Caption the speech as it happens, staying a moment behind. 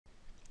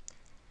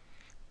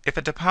If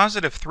a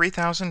deposit of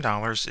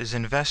 $3,000 is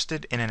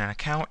invested in an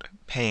account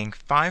paying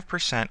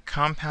 5%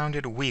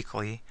 compounded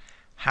weekly,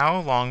 how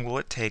long will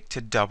it take to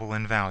double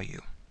in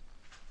value?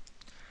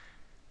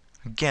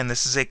 Again,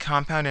 this is a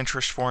compound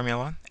interest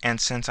formula, and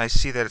since I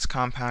see that it's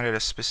compounded a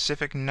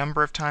specific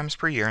number of times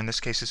per year, in this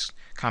case it's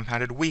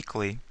compounded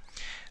weekly,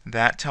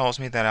 that tells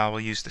me that I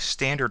will use the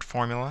standard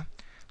formula.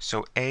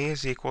 So A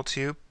is equal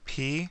to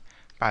P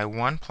by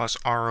 1 plus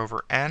R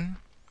over N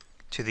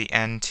to the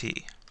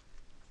NT.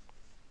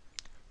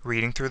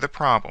 Reading through the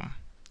problem,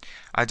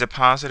 a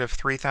deposit of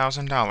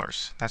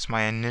 $3,000, that's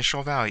my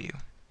initial value,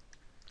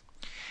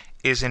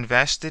 is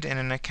invested in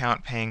an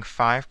account paying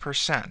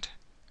 5%,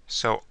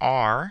 so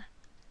R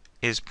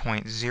is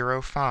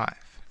 0.05.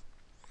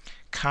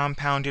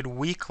 Compounded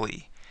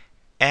weekly,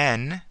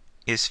 N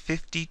is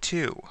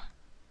 52.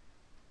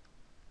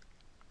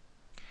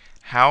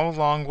 How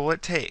long will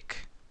it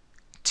take,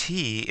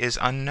 T is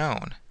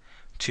unknown,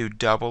 to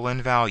double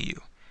in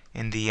value?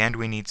 In the end,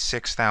 we need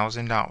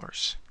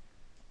 $6,000.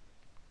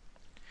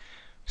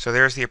 So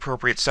there's the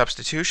appropriate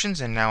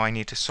substitutions, and now I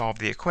need to solve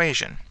the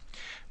equation.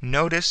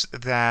 Notice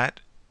that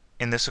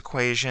in this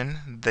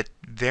equation, the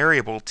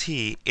variable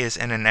t is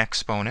in an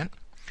exponent.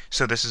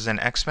 So this is an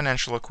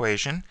exponential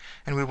equation,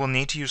 and we will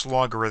need to use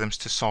logarithms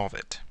to solve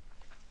it.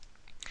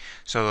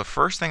 So the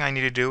first thing I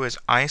need to do is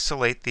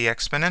isolate the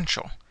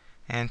exponential.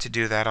 And to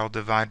do that, I'll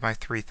divide by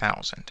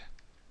 3,000.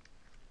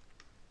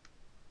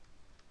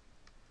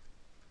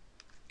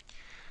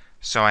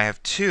 So I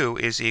have 2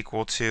 is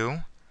equal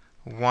to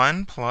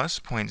 1 plus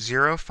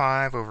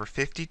 0.05 over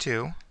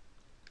 52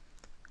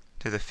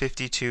 to the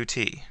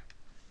 52t.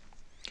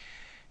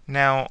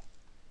 Now,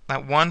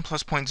 that 1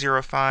 plus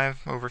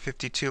 0.05 over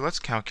 52, let's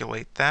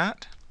calculate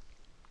that.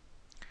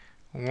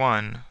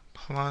 1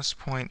 plus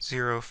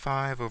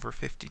 0.05 over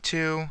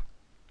 52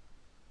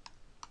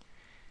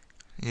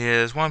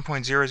 is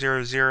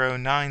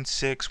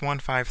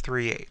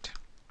 1.000961538.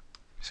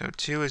 So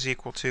 2 is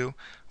equal to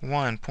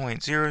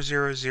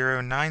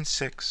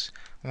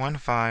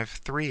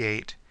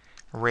 1.000961538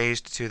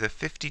 raised to the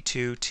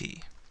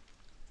 52t.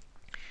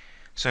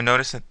 So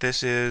notice that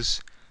this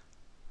is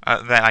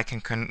that I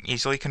can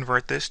easily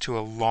convert this to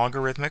a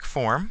logarithmic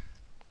form.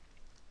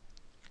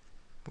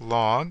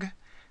 Log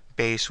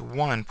base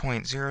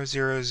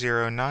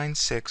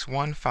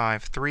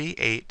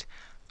 1.000961538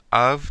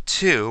 of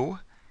 2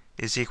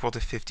 is equal to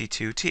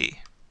 52t.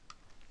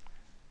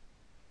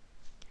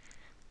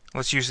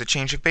 Let's use the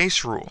change of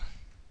base rule.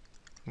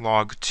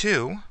 Log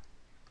 2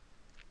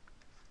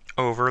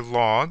 over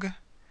log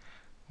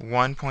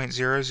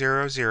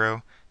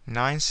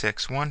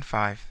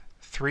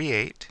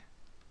 1.000961538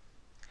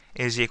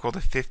 is equal to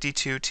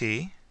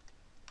 52t,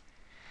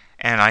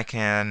 and I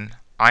can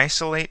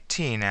isolate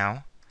t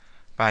now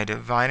by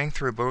dividing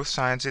through both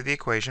sides of the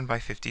equation by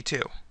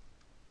 52.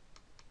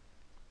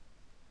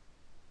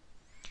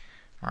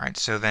 Alright,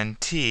 so then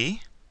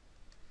t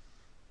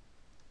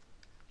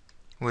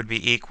would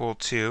be equal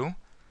to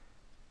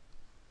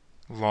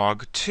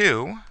log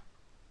 2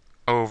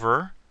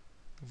 over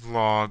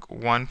log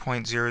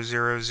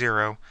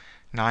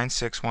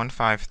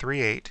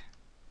 1.000961538,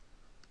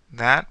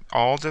 that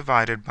all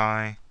divided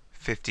by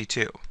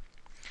 52. Now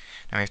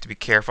we have to be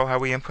careful how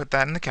we input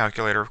that in the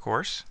calculator, of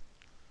course.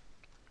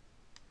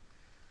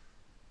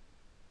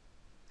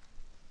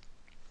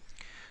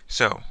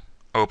 So,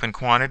 open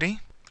quantity,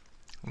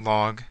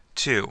 log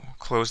 2.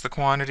 Close the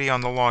quantity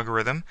on the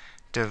logarithm,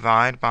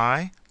 divide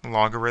by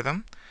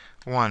logarithm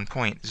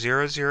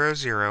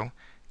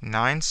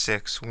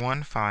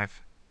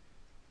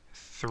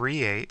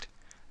 1.000961538,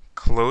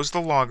 close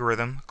the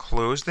logarithm,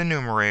 close the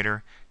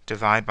numerator,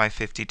 divide by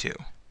 52.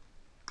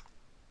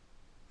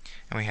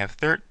 And we have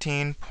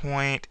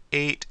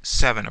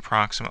 13.87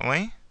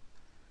 approximately.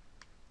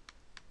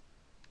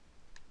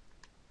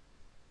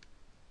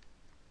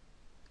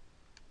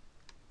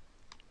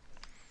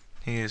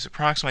 It is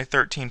approximately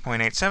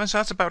 13.87, so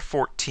that's about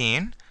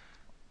 14.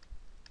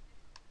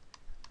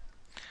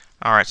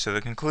 Alright, so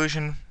the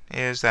conclusion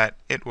is that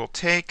it will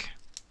take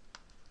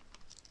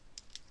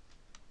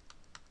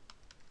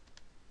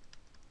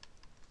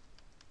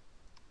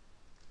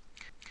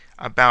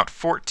about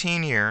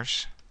 14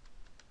 years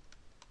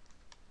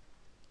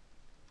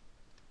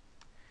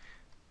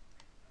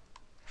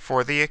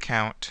for the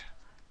account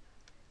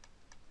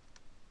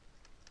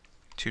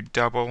to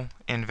double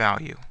in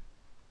value.